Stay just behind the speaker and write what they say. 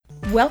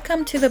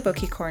Welcome to the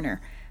Bookie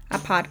Corner, a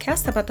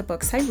podcast about the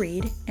books I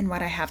read and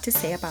what I have to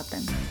say about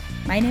them.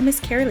 My name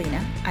is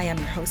Carolina, I am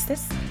your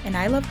hostess, and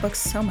I love books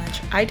so much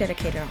I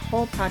dedicated a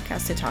whole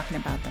podcast to talking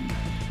about them.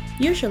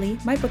 Usually,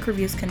 my book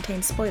reviews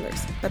contain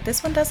spoilers, but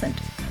this one doesn't,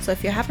 so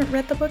if you haven't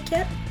read the book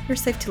yet, you're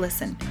safe to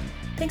listen.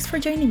 Thanks for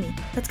joining me.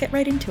 Let's get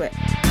right into it.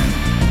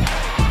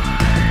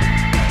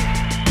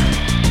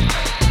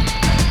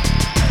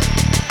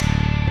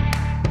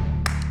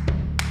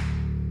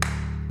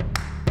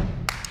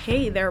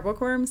 Hey there,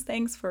 bookworms!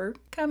 Thanks for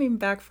coming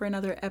back for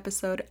another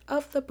episode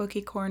of the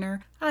Bookie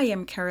Corner. I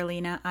am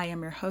Carolina, I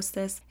am your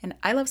hostess, and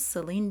I love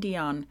Celine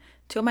Dion.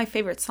 Two of my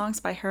favorite songs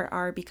by her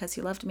are Because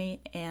You Loved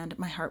Me and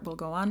My Heart Will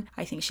Go On.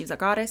 I think she's a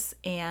goddess,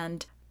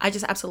 and I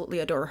just absolutely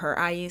adore her.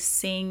 I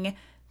sing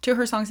to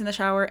her songs in the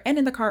shower and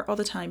in the car all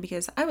the time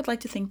because I would like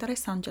to think that I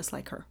sound just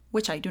like her,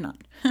 which I do not.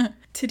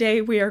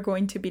 Today we are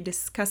going to be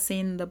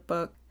discussing the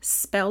book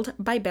Spelled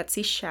by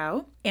Betsy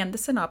Hsiao, and the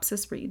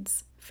synopsis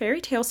reads,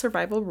 Fairy Tale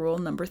Survival Rule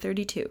number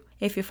 32.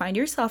 If you find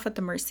yourself at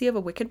the mercy of a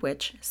wicked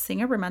witch,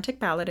 sing a romantic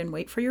ballad and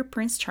wait for your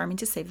Prince Charming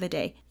to save the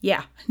day.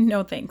 Yeah,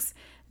 no thanks.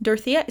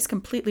 Dorothea is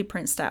completely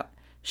princed out.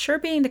 Sure,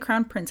 being the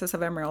crown princess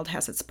of Emerald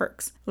has its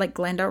perks, like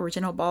Glenda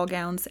original ball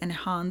gowns and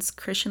Hans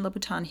Christian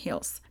Louboutin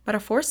heels. But a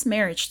forced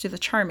marriage to the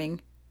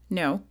charming,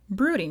 no,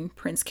 brooding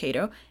Prince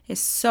Cato is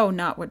so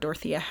not what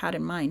Dorothea had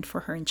in mind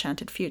for her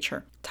enchanted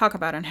future. Talk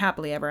about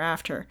unhappily ever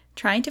after.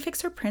 Trying to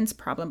fix her prince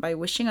problem by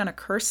wishing on a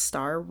cursed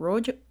star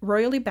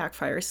royally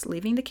backfires,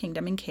 leaving the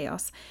kingdom in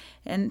chaos,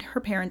 and her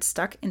parents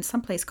stuck in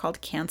some place called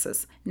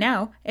Kansas.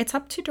 Now, it's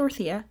up to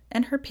Dorothea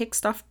and her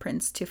pig-stuffed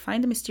prince to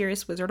find the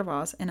mysterious Wizard of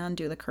Oz and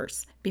undo the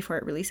curse, before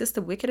it releases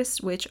the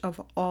wickedest witch of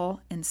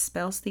all and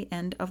spells the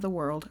end of the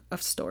world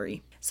of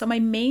story. So my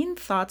main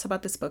thoughts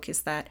about this book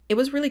is that it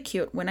was really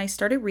cute. When I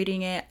started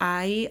reading it,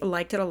 I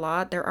liked it a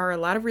lot. There are a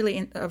lot of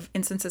really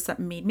instances that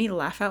made me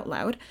laugh out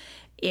loud,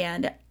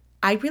 and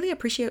I really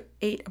appreciate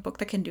a book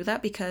that can do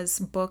that because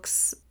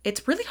books,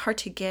 it's really hard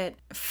to get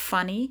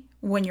funny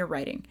when you're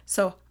writing.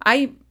 So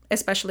I'm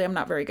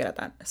not very good at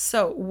that.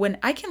 So when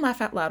I can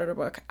laugh out loud at a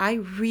book, I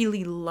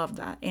really love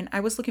that. And I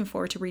was looking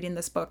forward to reading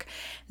this book.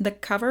 The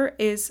cover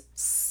is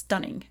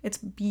stunning. It's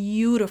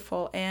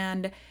beautiful.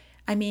 And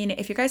I mean,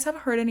 if you guys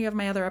haven't heard any of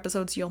my other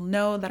episodes, you'll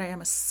know that I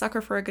am a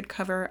sucker for a good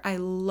cover. I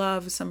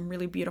love some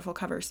really beautiful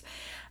covers.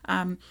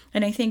 And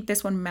I think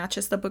this one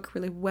matches the book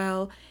really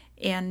well.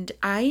 And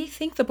I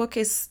think the book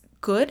is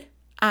good,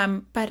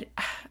 but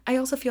I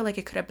also feel like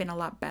it could have been a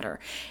lot better.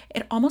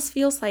 It almost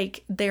feels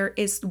like there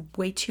is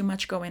way too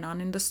much going on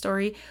in the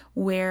story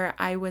where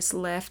I was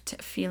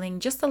left feeling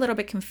just a little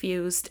bit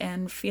confused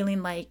and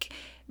feeling like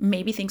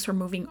maybe things were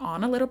moving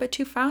on a little bit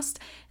too fast.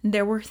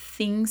 There were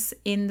things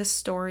in the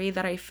story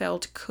that I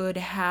felt could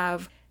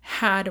have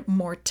had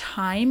more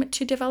time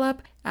to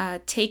develop,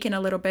 taken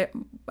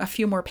a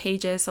few more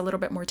pages, a little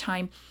bit more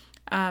time.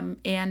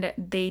 And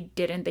they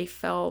didn't. They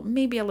fell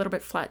maybe a little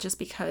bit flat just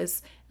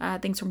because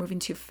things were moving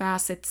too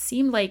fast. It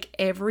seemed like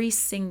every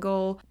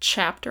single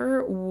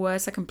chapter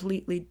was a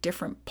completely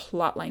different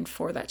plot line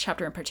for that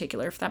chapter in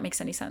particular, if that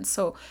makes any sense.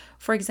 So,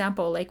 for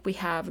example, like we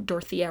have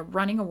Dorothea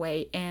running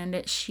away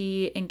and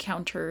she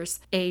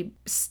encounters a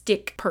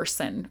stick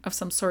person of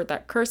some sort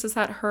that curses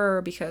at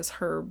her because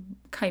her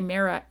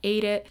chimera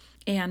ate it.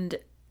 And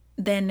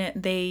then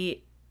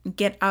they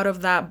get out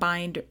of that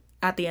bind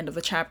at the end of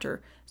the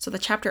chapter. So the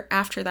chapter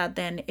after that,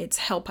 then it's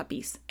hell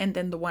puppies. And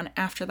then the one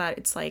after that,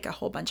 it's like a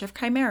whole bunch of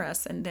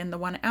chimeras. And then the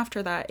one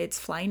after that, it's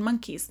flying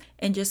monkeys.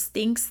 And just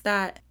things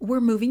that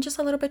were moving just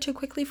a little bit too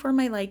quickly for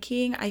my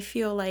liking. I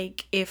feel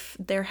like if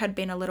there had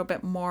been a little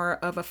bit more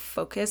of a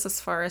focus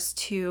as far as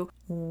to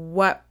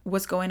what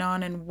was going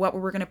on and what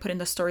we were going to put in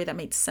the story that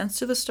made sense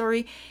to the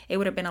story, it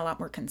would have been a lot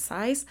more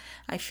concise.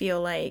 I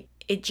feel like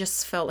it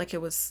just felt like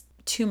it was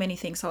too many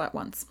things all at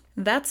once.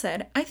 That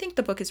said, I think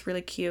the book is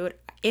really cute.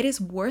 It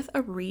is worth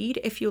a read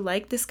if you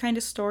like this kind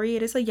of story.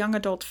 It is a young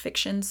adult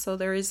fiction, so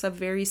there is a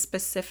very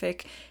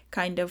specific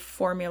kind of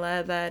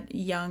formula that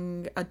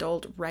young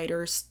adult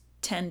writers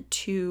tend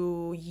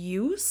to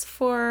use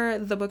for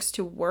the books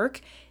to work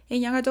in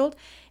young adult,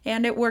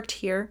 and it worked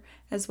here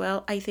as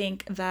well. I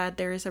think that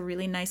there is a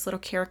really nice little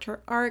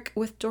character arc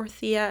with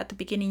Dorothea. At the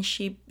beginning,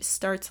 she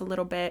starts a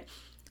little bit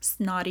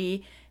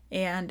snotty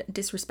and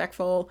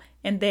disrespectful,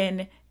 and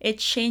then it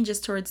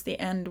changes towards the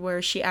end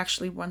where she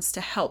actually wants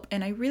to help.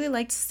 And I really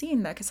liked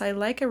seeing that because I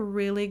like a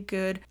really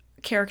good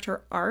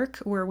character arc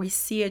where we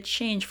see a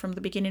change from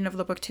the beginning of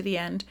the book to the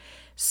end.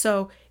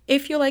 So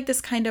if you like this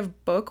kind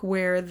of book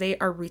where they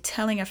are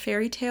retelling a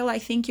fairy tale, I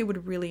think you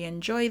would really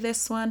enjoy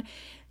this one.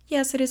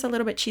 Yes, it is a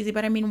little bit cheesy,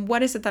 but I mean,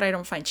 what is it that I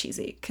don't find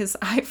cheesy? Because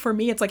for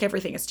me, it's like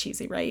everything is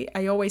cheesy, right?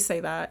 I always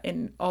say that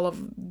in all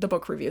of the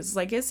book reviews. It's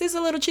like, is this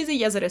a little cheesy?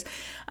 Yes, it is.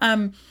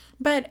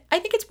 But I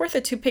think it's worth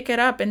it to pick it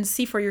up and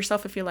see for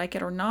yourself if you like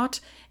it or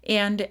not.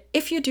 And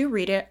if you do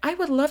read it, I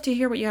would love to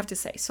hear what you have to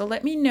say. So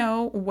let me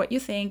know what you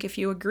think. If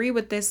you agree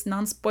with this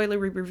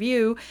non-spoilery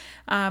review,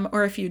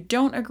 or if you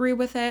don't agree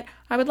with it,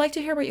 I would like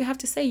to hear what you have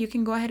to say. You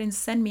can go ahead and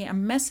send me a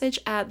message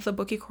at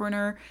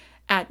thebookiecorner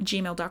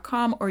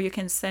 @gmail.com, or you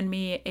can send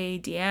me a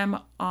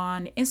DM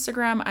on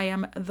Instagram. I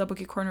am the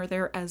Bookie Corner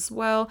there as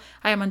well.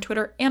 I am on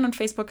Twitter and on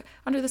Facebook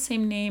under the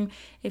same name.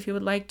 If you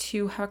would like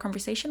to have a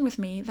conversation with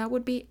me, that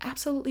would be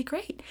absolutely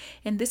great.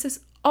 And this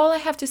is all I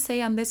have to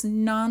say on this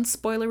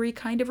non-spoilery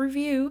kind of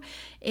review.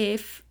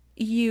 If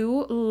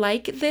you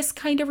like this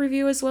kind of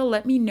review as well,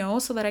 let me know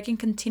so that I can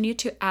continue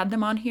to add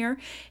them on here.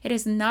 It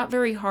is not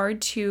very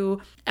hard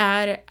to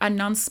add a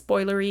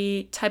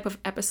non-spoilery type of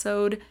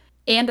episode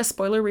and a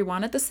spoilery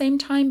one at the same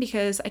time,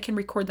 because I can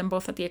record them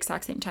both at the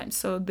exact same time.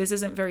 So this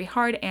isn't very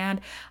hard.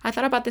 And I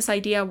thought about this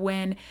idea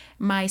when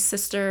my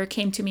sister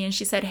came to me and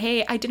she said,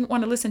 hey, I didn't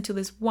want to listen to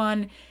this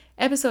one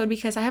episode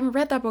because I haven't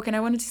read that book and I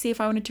wanted to see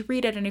if I wanted to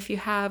read it, and if you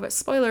have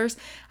spoilers,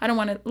 I don't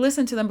want to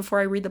listen to them before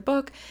I read the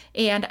book.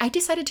 And I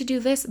decided to do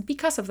this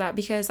because of that,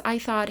 because I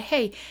thought,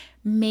 hey,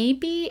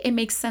 maybe it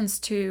makes sense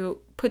to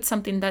put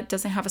something that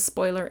doesn't have a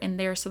spoiler in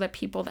there so that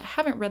people that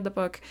haven't read the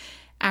book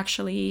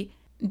actually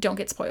don't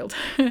get spoiled.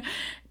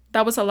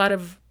 That was a lot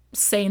of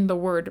saying the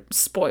word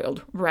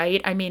spoiled,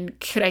 right? I mean,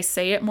 could I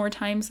say it more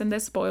times than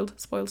this? Spoiled.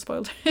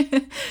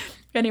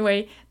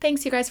 Anyway,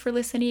 thanks you guys for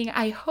listening.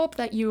 I hope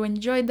that you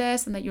enjoyed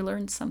this and that you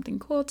learned something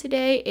cool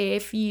today.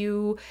 If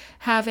you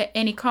have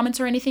any comments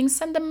or anything,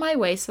 send them my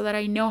way so that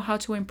I know how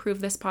to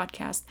improve this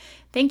podcast.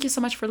 Thank you so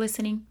much for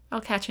listening.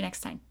 I'll catch you next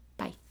time.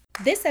 Bye.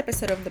 This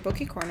episode of The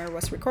Bookie Corner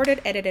was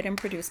recorded, edited, and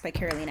produced by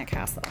Carolina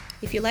Castle.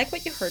 If you like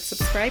what you heard,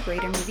 subscribe,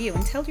 rate, and review,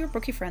 and tell your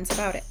bookie friends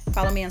about it.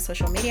 Follow me on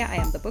social media. I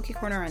am The Bookie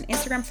Corner on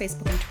Instagram,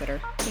 Facebook, and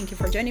Twitter. Thank you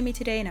for joining me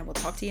today, and I will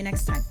talk to you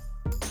next time.